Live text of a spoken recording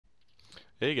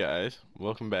Hey guys,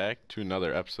 welcome back to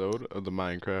another episode of the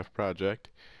Minecraft project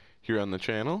here on the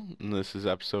channel, and this is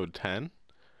episode 10.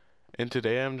 And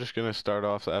today I'm just going to start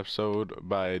off the episode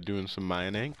by doing some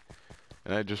mining,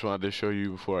 and I just wanted to show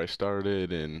you before I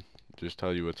started and just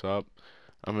tell you what's up.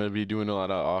 I'm going to be doing a lot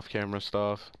of off-camera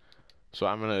stuff, so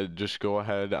I'm going to just go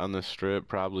ahead on this strip,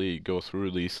 probably go through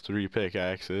at least 3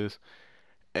 pickaxes,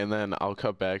 and then I'll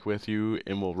cut back with you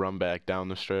and we'll run back down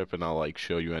the strip and I'll like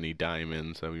show you any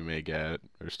diamonds that we may get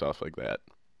or stuff like that.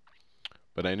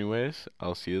 But anyways,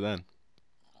 I'll see you then.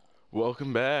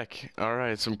 Welcome back.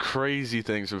 Alright, some crazy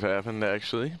things have happened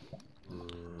actually.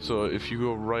 So if you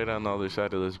go right on the other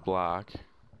side of this block,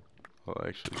 I'll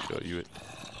actually show you it.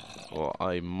 Well,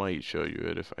 I might show you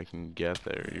it if I can get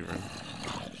there even.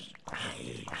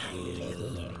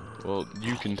 Well,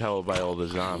 you can tell by all the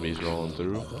zombies rolling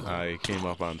through. I came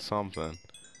up on something.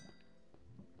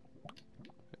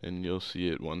 And you'll see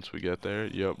it once we get there.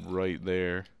 Yep, right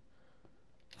there.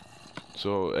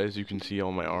 So, as you can see,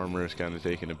 all my armor is kind of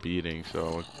taking a beating,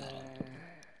 so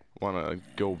I want to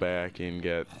go back and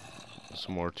get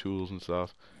some more tools and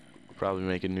stuff. Probably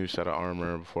make a new set of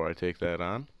armor before I take that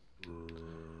on.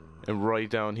 And right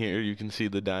down here, you can see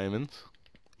the diamonds.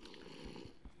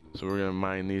 So we're going to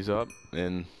mine these up,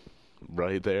 and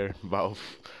right there, about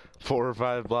 4 or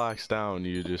 5 blocks down,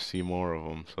 you just see more of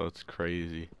them, so it's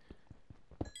crazy.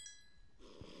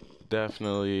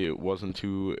 Definitely it wasn't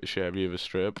too shabby of a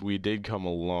strip. We did come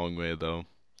a long way though,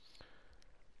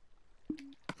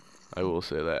 I will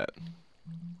say that.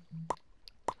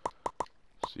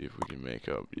 See if we can make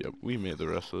up. Yep, we made the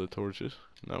rest of the torches.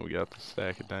 Now we got the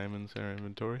stack of diamonds in our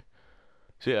inventory.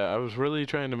 So yeah, I was really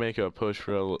trying to make a push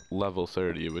for a level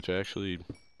 30, which actually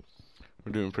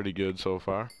we're doing pretty good so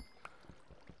far.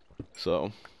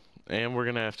 So, and we're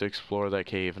gonna have to explore that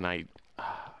cave, and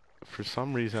for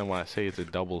some reason I want to say it's a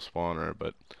double spawner,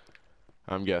 but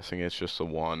I'm guessing it's just a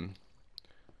one.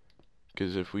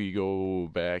 Because if we go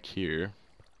back here,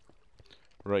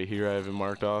 right here I have it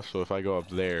marked off, so if I go up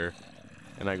there,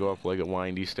 and I go up like a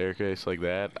windy staircase like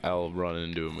that, I'll run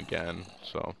into him again.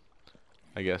 So,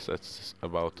 I guess that's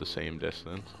about the same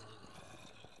distance.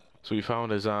 So we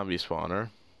found a zombie spawner,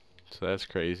 so that's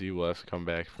crazy. We'll have to come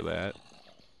back for that.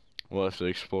 We'll have to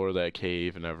explore that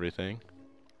cave and everything.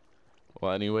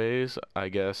 Well, anyways, I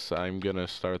guess I'm gonna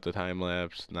start the time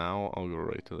lapse now. I'll go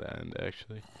right to the end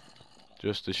actually,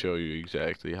 just to show you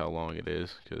exactly how long it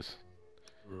is, because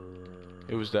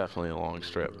it was definitely a long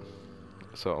strip.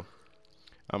 So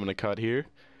I'm gonna cut here,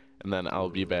 and then I'll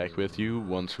be back with you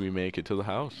once we make it to the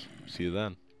house. See you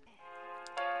then.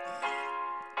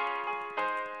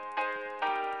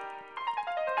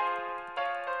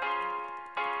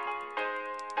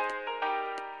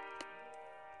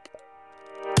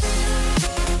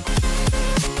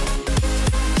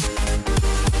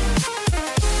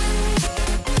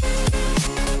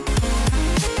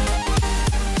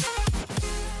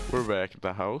 We're back at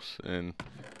the house, and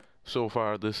so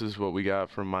far this is what we got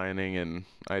from mining, and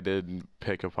I did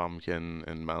pick a pumpkin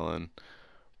and melon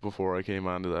before I came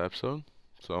onto the episode.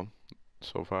 So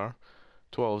far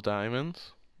 12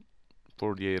 diamonds,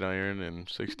 48 iron, and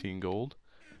 16 gold.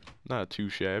 Not too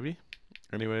shabby.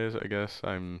 Anyways, I guess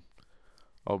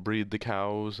I'll breed the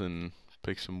cows and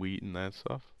pick some wheat and that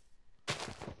stuff.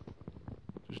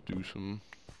 Just do some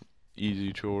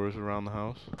easy chores around the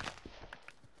house.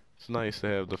 It's nice to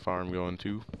have the farm going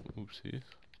too. Oopsies.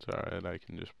 It's alright, I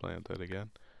can just plant that again.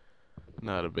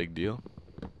 Not a big deal.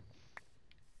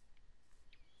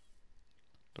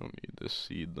 Don't need this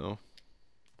seed though.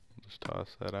 Just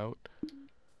toss that out.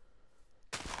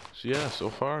 So yeah, so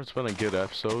far it's been a good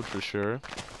episode for sure.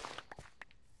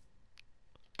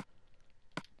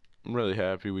 I'm really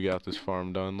happy we got this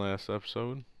farm done last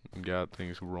episode and got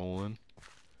things rolling.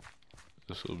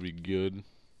 This will be good.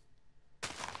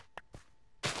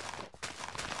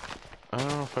 I don't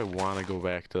know if I want to go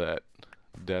back to that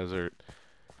desert,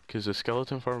 because the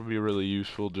skeleton farm would be really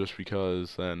useful just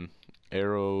because then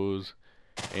arrows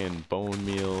and bone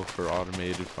meal for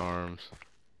automated farms.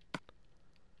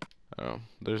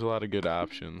 There's a lot of good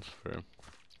options for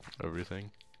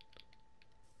everything.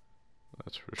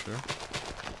 That's for sure.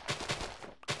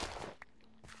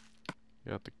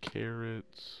 Got the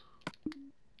carrots.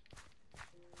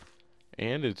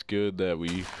 And it's good that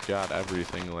we've got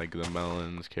everything like the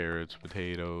melons, carrots,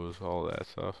 potatoes, all that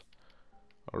stuff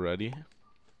already.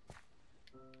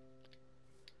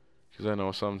 Because I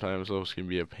know sometimes those can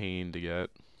be a pain to get.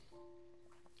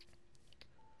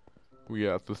 We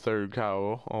got the 3rd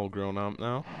cow all grown up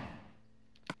now.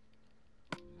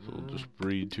 So we'll just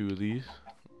breed 2 of these.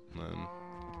 And then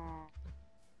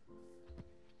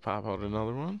pop out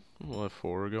another one. We'll have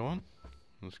 4 going.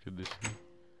 That's good to see.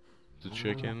 The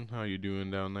chicken, how you doing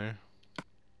down there?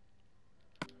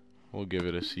 We'll give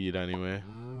it a seed anyway.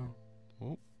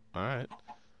 Oh, alright.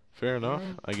 Fair enough.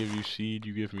 I give you seed,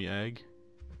 you give me egg.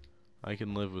 I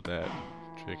can live with that,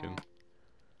 chicken.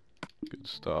 Good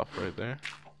stuff right there.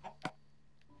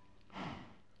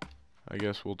 I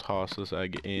guess we'll toss this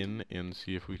egg in and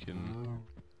see if we can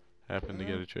happen to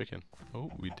get a chicken.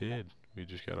 Oh, we did. We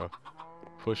just gotta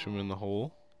push him in the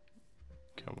hole.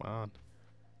 Come on.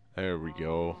 There we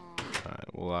go.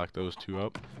 Alright, we'll lock those two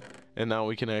up. And now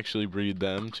we can actually breed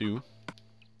them too.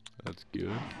 That's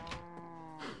good.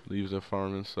 Leave the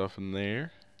farm and stuff in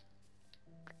there.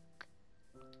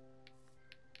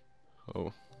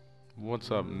 Oh, what's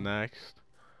up next?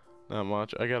 Not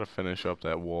much. I gotta finish up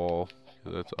that wall,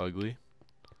 'cause that's ugly.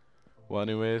 Well,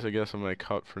 anyways, I guess I'm gonna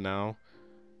cut for now.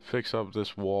 Fix up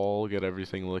this wall, get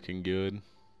everything looking good,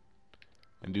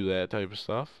 and do that type of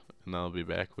stuff. And I'll be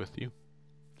back with you.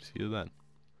 See you then.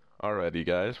 Alrighty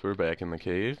guys, we're back in the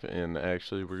cave, and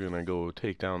actually we're gonna go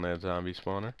take down that zombie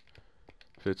spawner.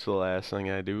 If it's the last thing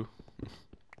I do.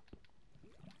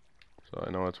 So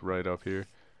I know it's right up here.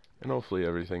 And hopefully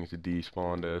everything's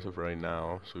despawned as of right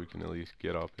now, so we can at least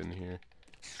get up in here.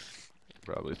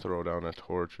 Probably throw down a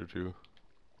torch or two.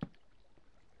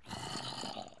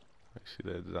 I see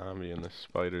that zombie and the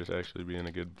spider's actually being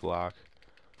a good block.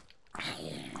 There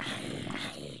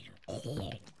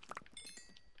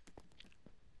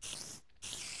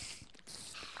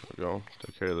we go.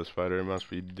 Took care of the spider. It must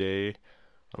be day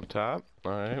up top.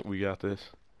 Alright, we got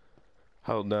this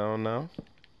held down now.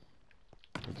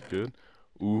 That's good.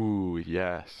 Ooh,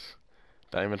 yes.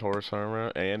 Diamond horse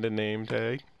armor and a name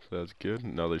tag. So that's good.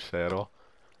 Another saddle.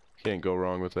 Can't go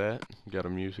wrong with that. Got a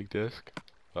music disc.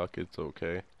 Fuck, it's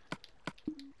okay.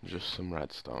 Just some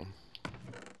redstone.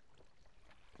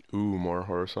 Ooh, more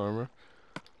horse armor.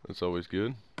 That's always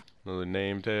good. Another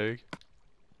name tag.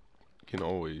 Can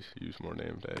always use more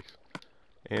name tags.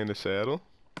 And a saddle.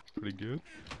 Pretty good.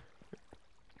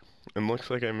 And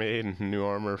looks like I made new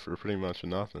armor for pretty much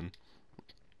nothing.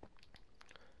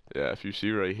 Yeah, if you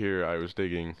see right here, I was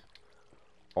digging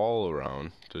all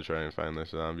around to try and find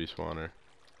this zombie spawner.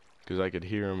 Because I could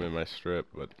hear him in my strip,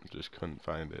 but just couldn't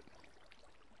find it.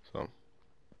 So,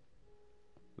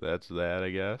 that's that,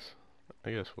 I guess.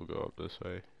 I guess we'll go up this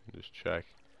way and just check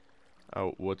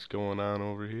out what's going on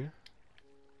over here.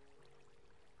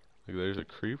 Like, there's a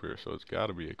creeper, so it's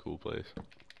gotta be a cool place.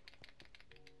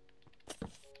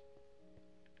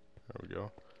 There we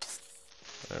go.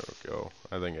 There we go.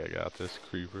 I think I got this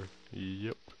creeper.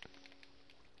 Yep.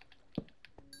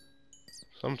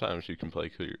 Sometimes you can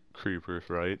play creepers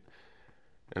right,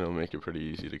 and it'll make it pretty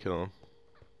easy to kill them.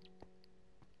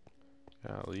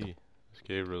 Golly, this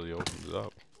cave really opens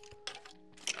up.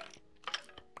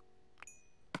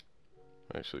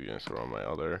 I'm actually gonna throw on my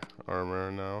other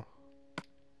armor now.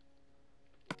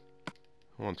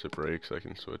 Once it breaks, I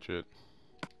can switch it.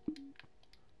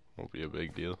 Won't be a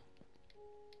big deal.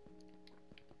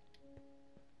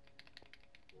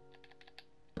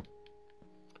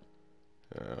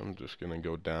 I'm just gonna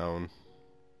go down.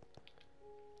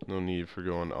 No need for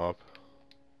going up.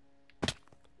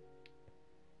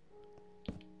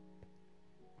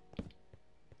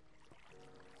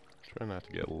 Try not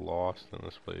to get lost in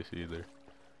this place either,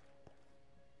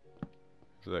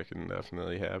 'cause that can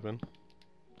definitely happen.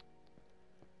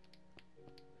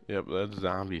 Yep, that's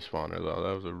zombie spawner though.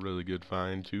 That was a really good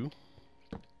find too.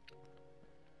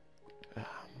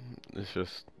 It's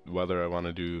just whether I want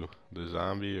to do the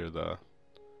zombie or the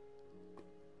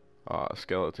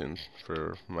skeleton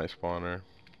for my spawner.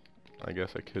 I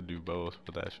guess I could do both,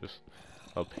 but that's just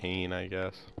a pain, I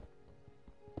guess.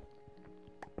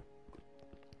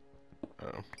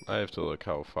 I have to look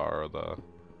how far the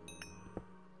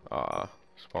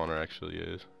spawner actually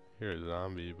is. Here's a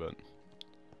zombie, but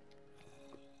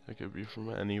it could be from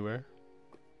anywhere.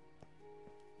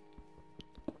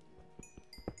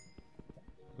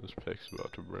 This pick's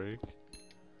about to break.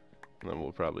 And then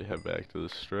we'll probably head back to the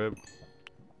strip.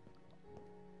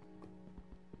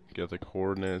 Get the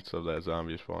coordinates of that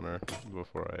zombie spawner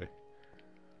before I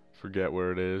forget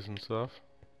where it is and stuff.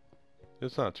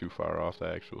 It's not too far off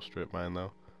the actual strip mine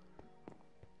though,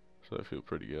 so I feel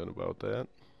pretty good about that.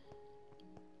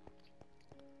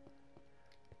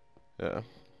 Yeah,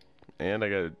 and I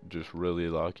got just really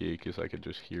lucky because I could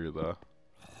just hear the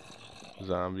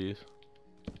zombies.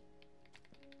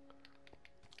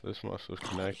 This must have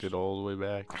connected all the way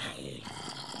back.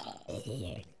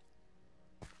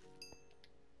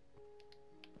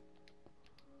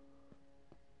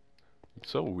 It's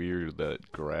so weird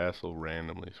that grass will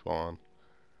randomly spawn.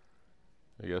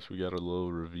 I guess we got a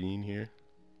little ravine here.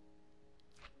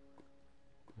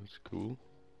 That's cool.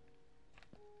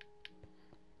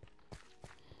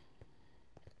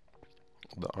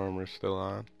 The armor's still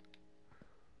on.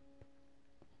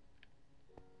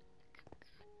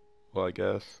 Well, I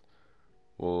guess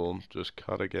we'll just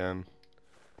cut again,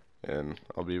 and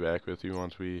I'll be back with you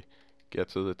once we get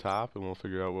to the top, and we'll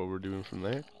figure out what we're doing from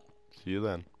there. See you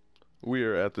then. We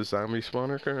are at the zombie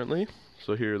spawner currently,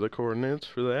 so here are the coordinates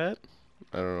for that.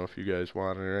 I don't know if you guys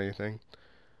want it or anything.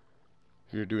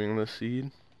 You're doing the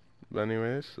seed, but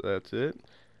anyways, that's it.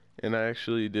 And I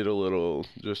actually did a little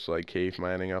just like cave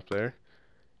mining up there,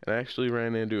 and I actually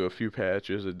ran into a few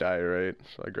patches of diorite,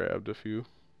 so I grabbed a few,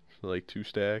 so like 2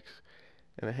 stacks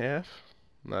and a half,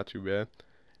 not too bad.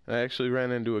 And I actually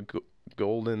ran into a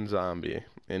golden zombie,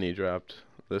 and he dropped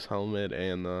this helmet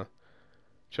and the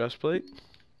chest plate.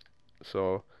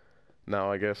 So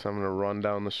now I guess I'm gonna run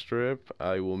down the strip.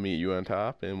 I will meet you on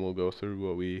top, and we'll go through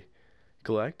what we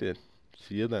collected.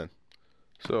 See you then.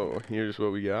 So here's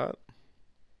what we got.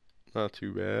 Not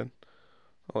too bad.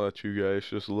 I'll let you guys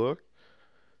just look.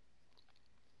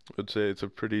 I'd say it's a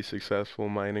pretty successful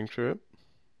mining trip.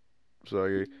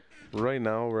 So right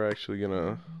now we're actually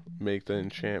gonna make the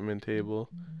enchantment table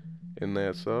and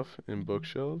that stuff in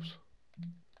bookshelves.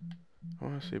 I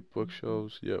wanna say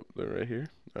bookshelves. Yep, they're right here.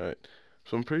 Alright.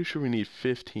 So I'm pretty sure we need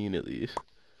 15 of these.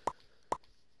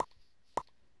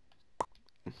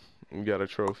 We got a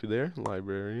trophy there,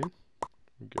 librarian.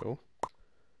 There we go.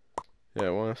 Yeah, I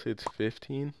want to say it's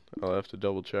 15. I'll have to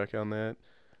double check on that.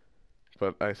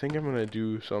 But I think I'm going to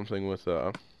do something with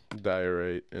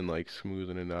diorite and like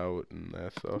smoothing it out and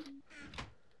that stuff.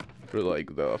 For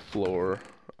like the floor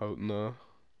out in the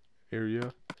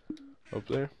area up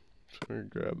there. So I'm going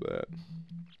to grab that.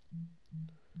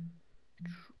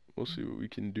 We'll see what we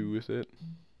can do with it.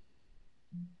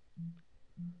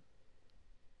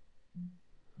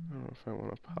 I don't know if I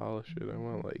want to polish it. I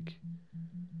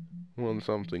want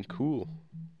something cool.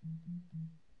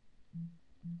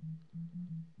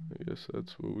 I guess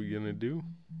that's what we're gonna do.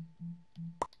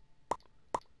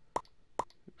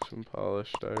 Some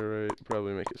polished diorite.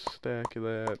 Probably make a stack of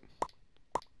that.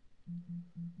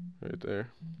 Right there.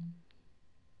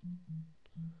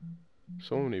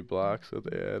 So many blocks that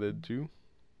they added too.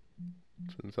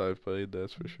 Since I've played,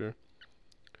 that's for sure.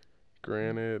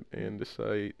 Granite,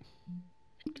 andesite.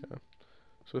 Okay.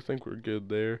 So I think we're good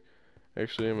there.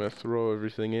 Actually, I'm gonna throw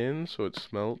everything in so it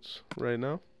smelts right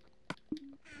now.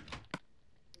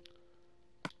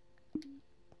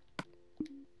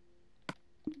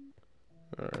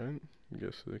 Alright, I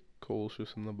guess the coal's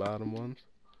just in the bottom ones.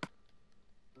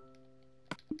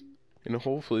 And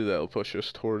hopefully that'll push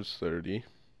us towards 30.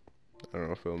 I don't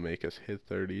know if it'll make us hit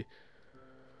 30.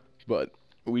 But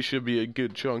we should be a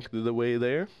good chunk of the way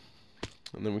there.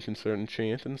 And then we can start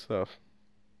enchanting stuff.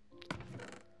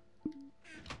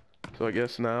 So I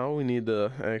guess now we need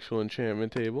the actual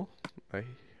enchantment table. I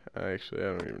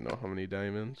don't even know how many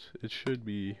diamonds. It should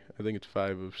be, I think it's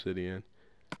 5 obsidian.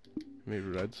 Maybe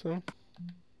redstone?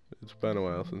 It's been a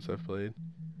while since I've played.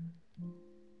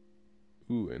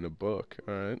 Ooh, and a book.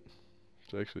 Alright.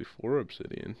 It's actually 4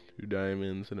 obsidian, 2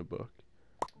 diamonds, and a book.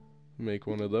 Make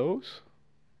one of those.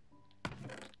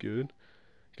 Good.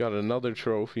 Got another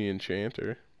trophy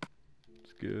enchanter.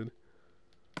 It's good.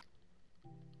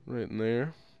 Right in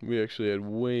there. We actually had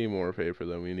way more paper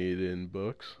than we needed in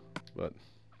books, but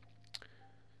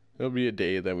there'll be a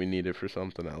day that we need it for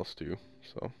something else too,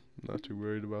 so I'm not too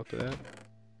worried about that.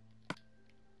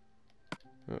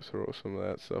 Let's throw some of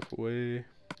that stuff away.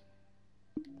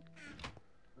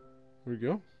 There we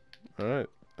go. Alright,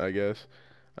 I guess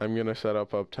I'm gonna set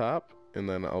up top, and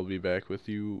then I'll be back with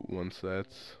you once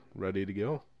that's ready to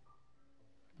go.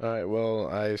 Alright, well,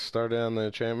 I started on the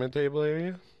enchantment table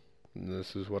area.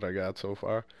 This is what I got so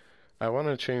far. I want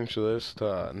to change this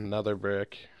to nether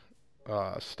brick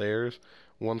stairs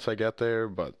once I get there,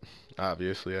 but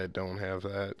obviously I don't have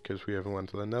that because we haven't went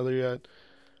to the nether yet,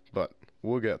 but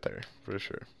we'll get there for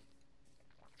sure.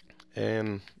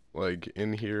 And like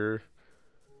in here,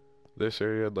 this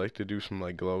area, I'd like to do some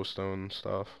like glowstone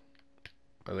stuff.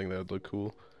 I think that would look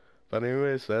cool. But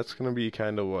anyways, that's gonna be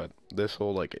kind of what this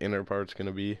whole like inner part's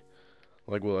gonna be.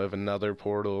 Like we'll have another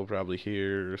portal probably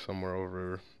here or somewhere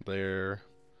over there.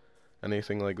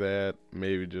 Anything like that.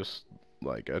 Maybe just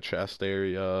like a chest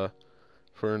area,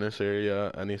 furnace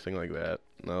area, anything like that.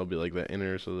 That'll be like the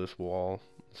inners of this wall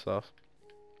and stuff.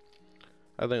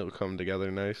 I think it'll come together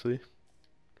nicely.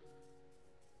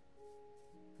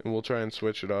 And we'll try and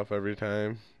switch it off every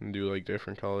time and do like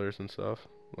different colors and stuff.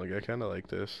 Like I kinda like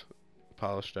this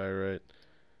polished diorite.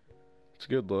 It's a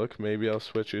good look. Maybe I'll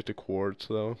switch it to quartz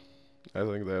though. I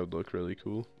think that would look really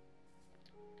cool.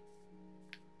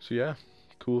 So yeah,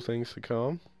 cool things to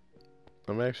come.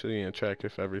 I'm actually gonna check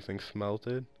if everything's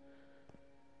smelted.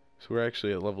 So we're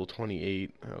actually at level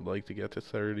 28. I would like to get to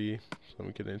 30 so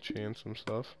we can enchant some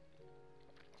stuff.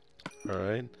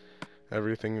 Alright,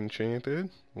 everything enchanted.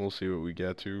 We'll see what we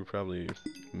get to, probably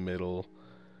middle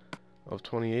of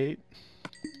 28.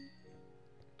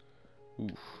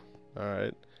 Oof.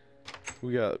 Alright,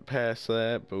 we got past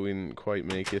that, but we didn't quite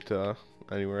make it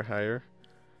anywhere higher.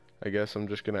 I guess I'm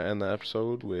just gonna end the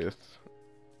episode with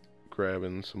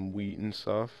grabbing some wheat and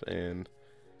stuff and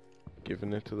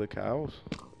giving it to the cows.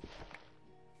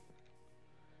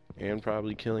 And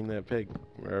probably killing that pig,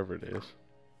 wherever it is.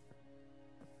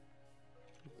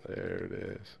 There it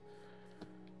is.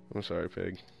 I'm sorry,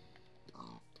 pig.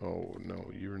 Oh no,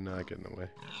 you're not getting away.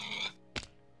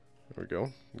 There we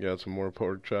go. Got some more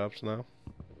pork chops now.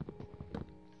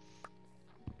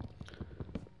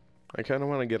 I kind of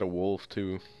want to get a wolf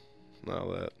too,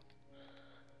 now that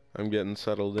I'm getting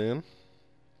settled in.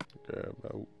 Grab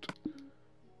out.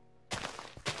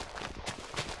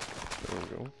 There we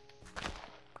go.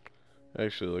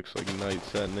 Actually looks like night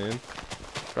setting in.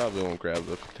 Probably won't grab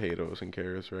the potatoes and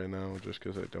carrots right now just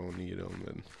because I don't need them,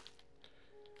 and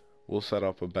we'll set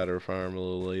up a better farm a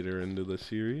little later into the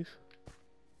series.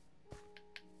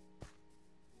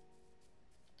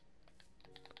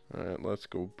 Alright, let's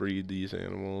go breed these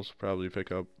animals. Probably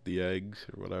pick up the eggs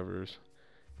or whatever's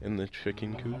in the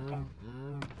chicken coop.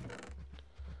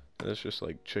 That's just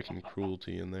like chicken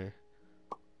cruelty in there.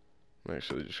 I'm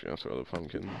actually just gonna throw the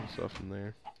pumpkins and stuff in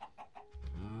there.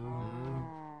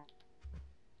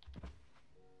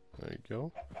 There you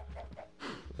go.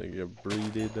 They get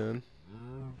breeded then.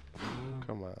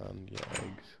 Come on, you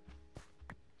eggs.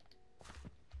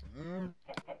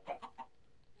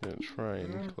 Gonna try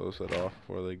and close it off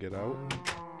before they get out.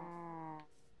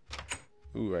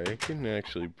 Ooh, I can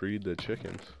actually breed the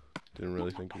chickens. Didn't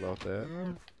really think about that.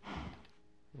 I'm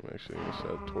actually gonna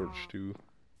set a torch too.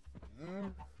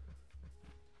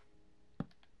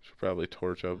 Should probably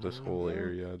torch up this whole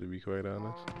area, to be quite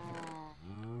honest.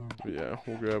 But yeah,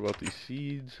 we'll grab out these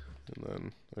seeds, and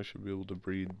then I should be able to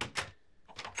breed.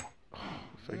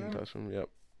 If I can touch them, yep.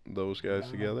 Those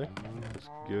guys together. That's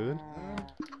good.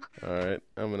 Alright,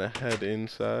 I'm gonna head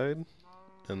inside,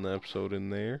 end the episode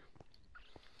in there.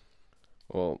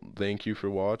 Well, thank you for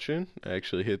watching. I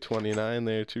actually hit 29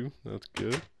 there too. That's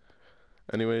good.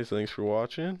 Anyways, thanks for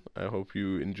watching. I hope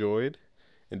you enjoyed.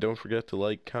 And don't forget to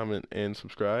like, comment, and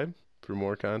subscribe for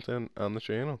more content on the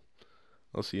channel.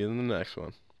 I'll see you in the next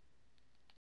one.